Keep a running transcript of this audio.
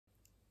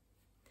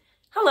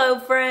Hello,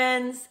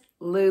 friends.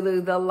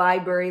 Lulu, the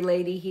library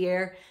lady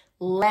here.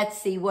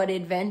 Let's see what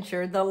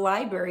adventure the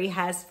library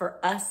has for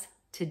us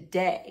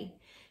today.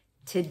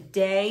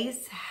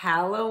 Today's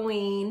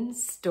Halloween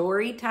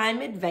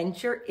storytime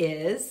adventure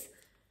is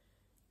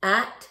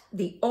At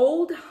the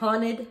Old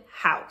Haunted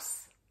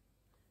House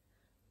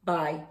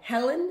by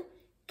Helen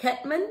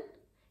Ketteman,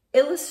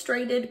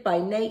 illustrated by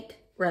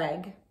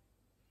Wragg.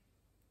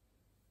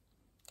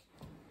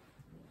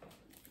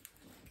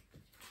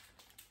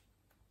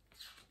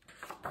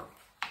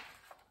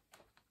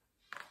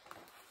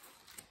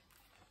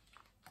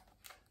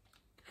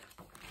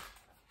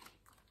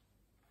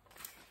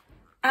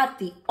 At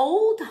the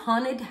old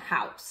haunted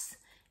house,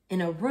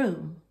 in a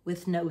room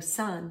with no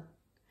sun,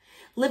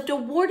 lived a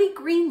warty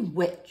green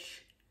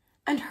witch,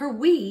 and her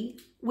wee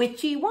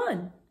witchy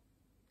one.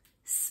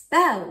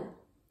 Spell,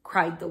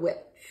 cried the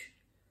witch.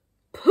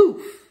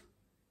 Poof,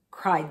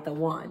 cried the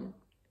one.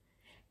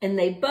 And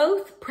they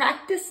both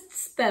practiced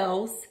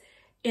spells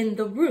in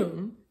the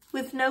room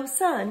with no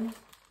sun.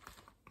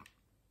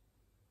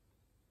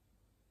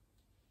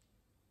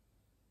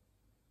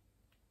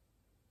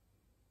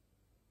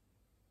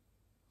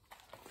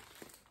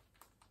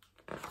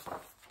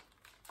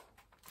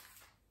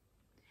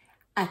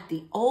 At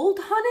the old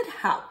haunted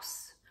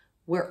house,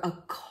 where a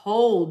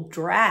cold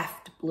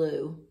draft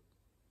blew,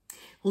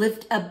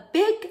 lived a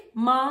big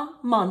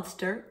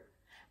monster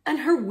and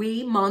her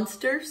wee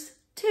monsters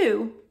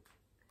too.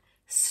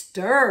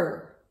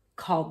 Stir,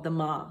 called the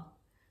ma.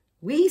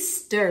 We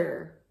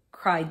stir,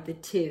 cried the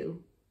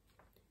two.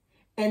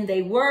 And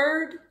they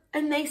whirred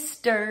and they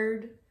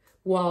stirred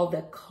while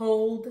the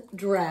cold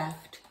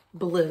draft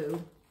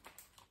blew.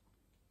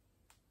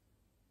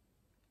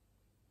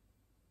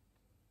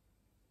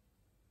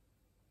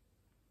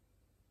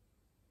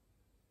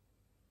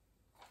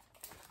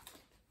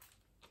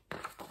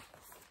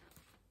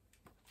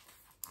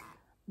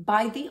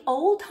 By the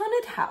old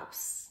haunted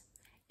house,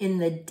 in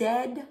the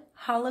dead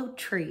hollow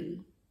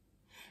tree,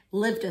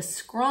 lived a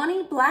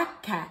scrawny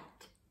black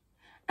cat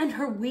and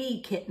her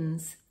wee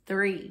kittens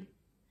 3.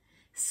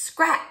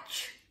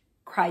 Scratch,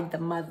 cried the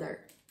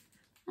mother.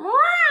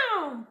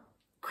 Meow,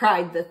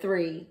 cried the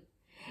 3.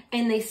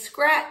 And they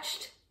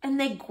scratched and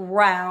they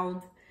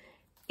growled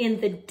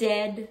in the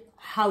dead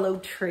hollow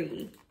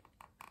tree.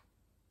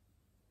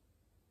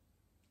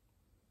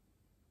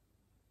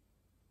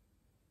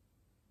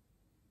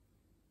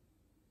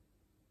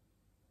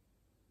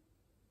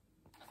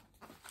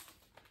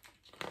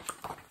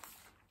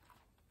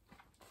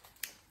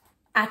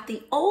 At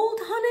the old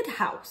haunted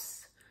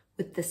house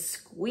with the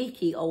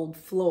squeaky old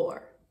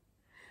floor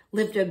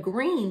lived a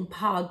green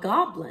paw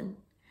goblin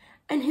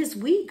and his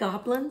wee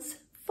goblins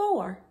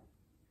 4.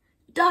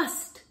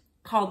 Dust,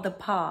 called the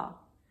paw.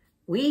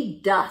 We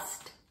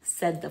dust,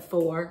 said the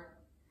 4.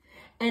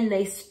 And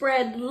they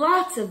spread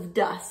lots of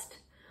dust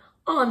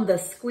on the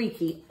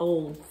squeaky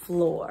old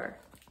floor.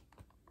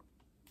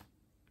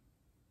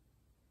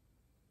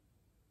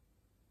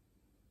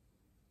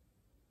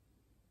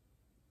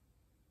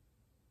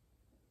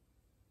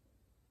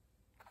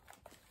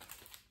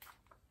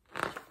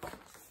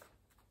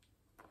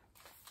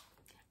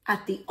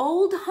 At the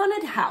old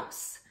haunted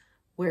house,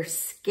 where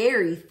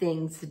scary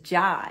things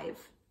jive,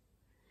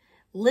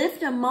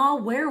 lived a ma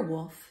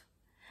werewolf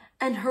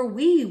and her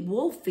wee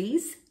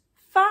wolfies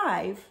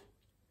 5.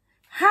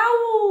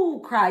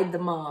 Howl, cried the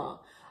ma.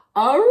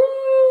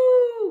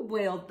 Aroo,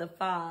 wailed the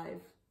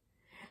 5.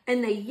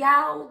 And they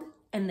yowled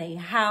and they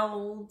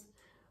howled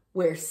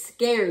where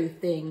scary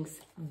things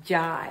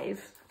jive.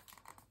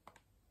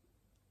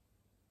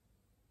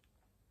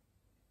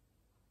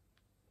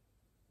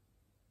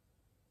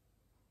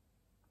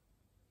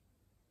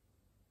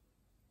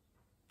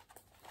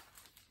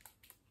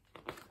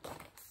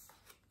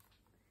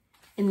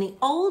 In the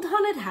old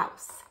haunted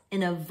house,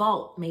 in a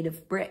vault made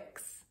of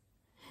bricks,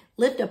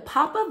 lived a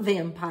papa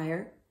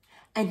vampire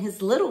and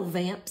his little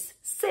vamps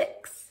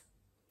 6.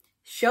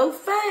 Show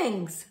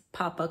fangs,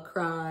 papa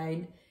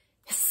cried.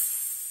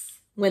 Hiss,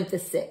 went the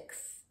 6.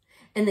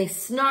 And they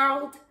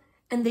snarled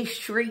and they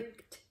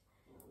shrieked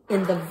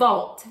in the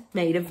vault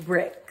made of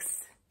bricks.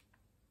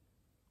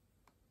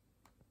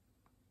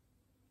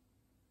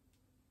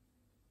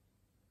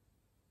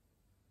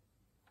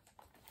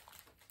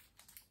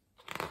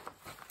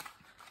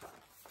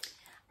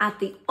 At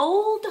the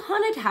old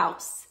haunted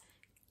house,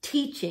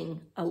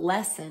 teaching a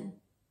lesson,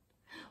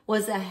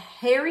 was a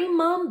hairy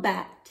mom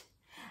bat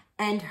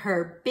and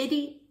her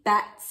bitty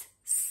bats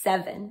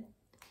 7.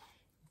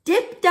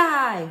 Dip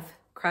dive,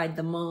 cried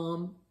the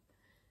mom.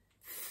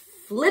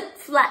 Flip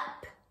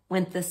flap,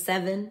 went the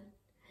 7.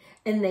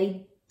 And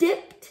they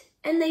dipped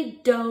and they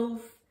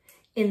dove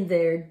in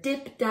their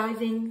dip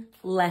diving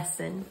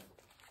lesson.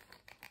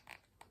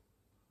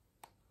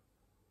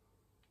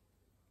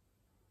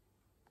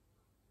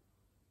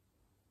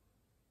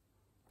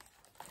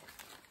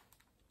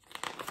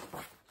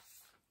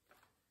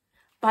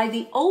 By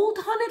the old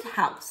haunted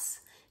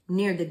house,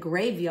 near the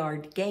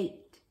graveyard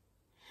gate,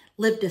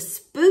 lived a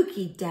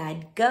spooky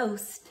dad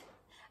ghost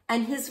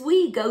and his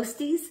wee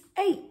ghosties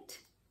 8.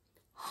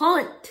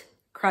 Haunt,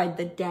 cried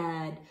the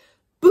dad.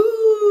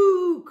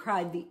 Boo,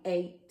 cried the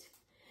 8.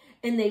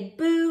 And they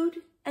booed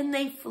and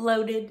they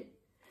floated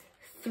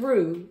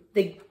through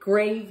the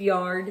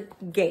graveyard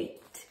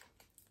gate.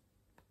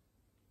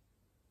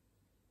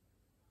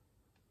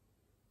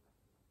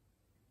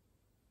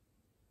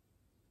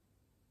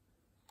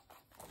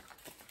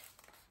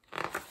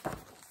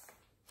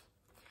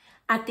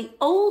 At the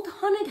old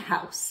haunted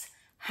house,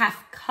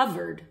 half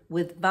covered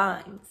with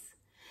vines,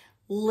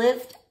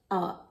 lived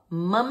a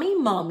mummy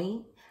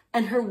mommy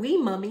and her wee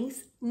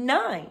mummies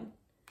 9.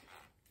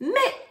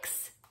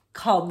 Mix,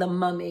 called the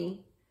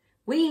mummy.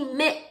 We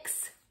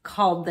mix,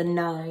 called the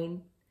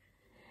 9.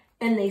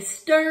 And they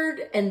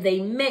stirred and they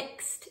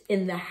mixed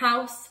in the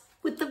house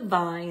with the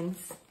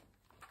vines.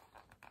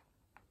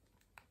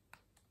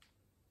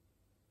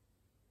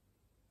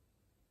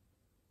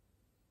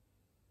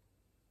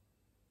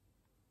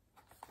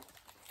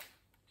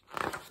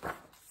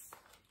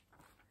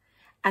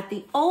 At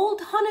the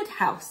old haunted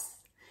house,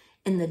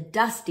 in the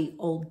dusty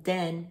old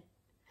den,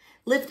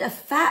 lived a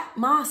fat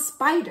ma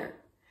spider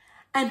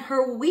and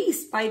her wee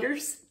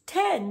spiders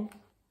 10.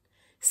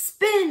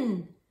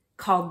 Spin,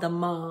 called the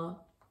ma.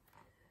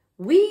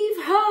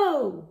 Weave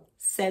ho,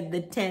 said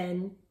the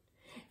 10.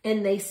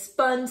 And they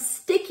spun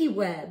sticky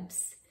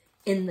webs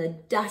in the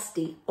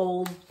dusty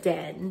old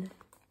den.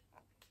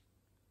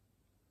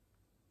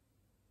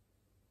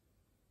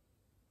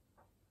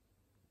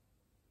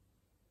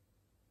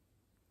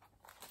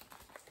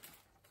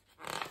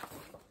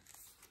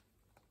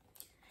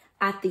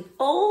 At the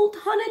old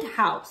haunted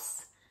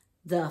house,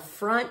 the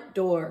front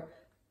door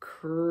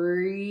creaked.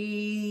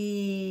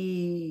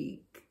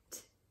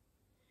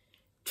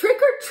 Trick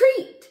or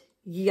treat,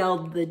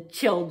 yelled the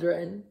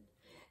children,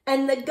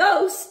 and the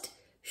ghost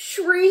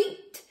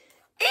shrieked,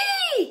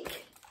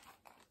 eek!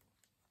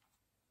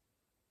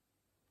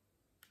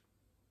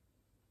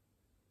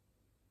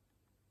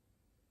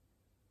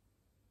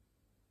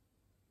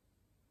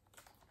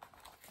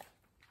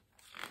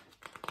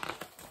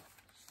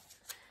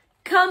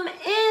 Come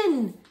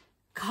in,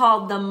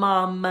 called the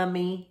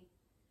mummy.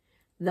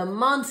 The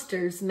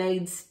monsters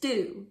made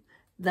stew.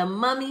 The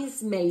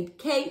mummies made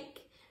cake.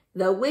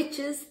 The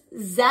witches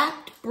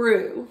zapped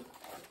brew.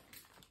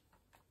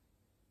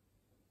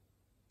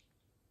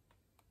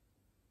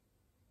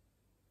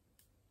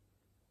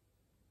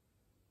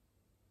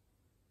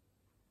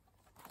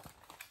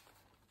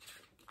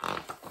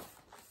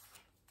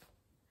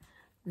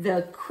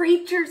 The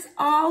creatures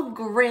all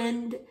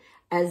grinned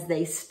as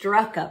they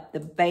struck up the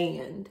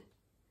band.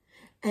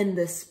 And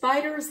the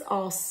spiders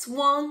all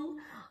swung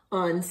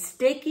on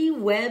sticky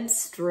web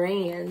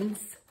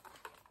strands.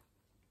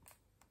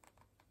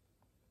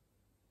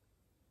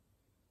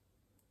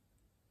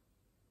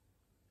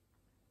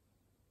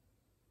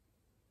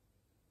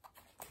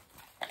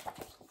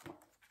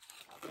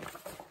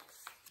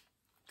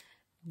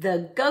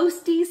 The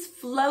ghosties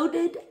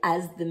floated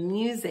as the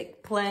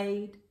music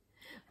played.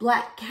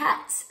 Black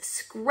cats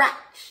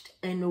scratched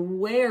and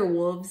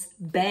werewolves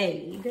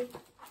bayed.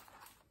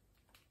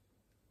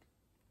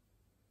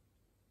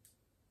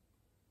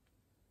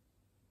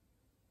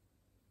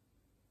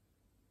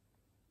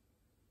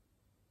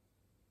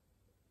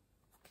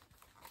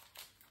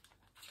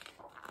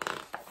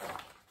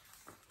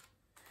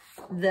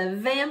 The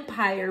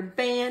vampire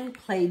band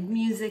played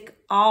music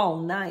all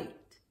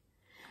night,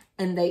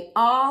 and they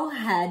all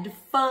had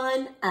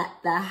fun at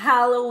the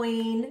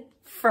Halloween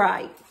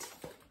fright.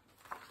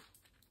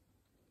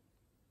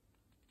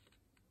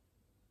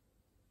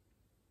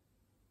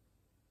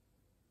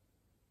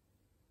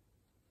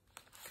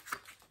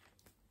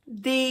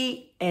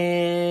 The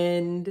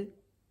end.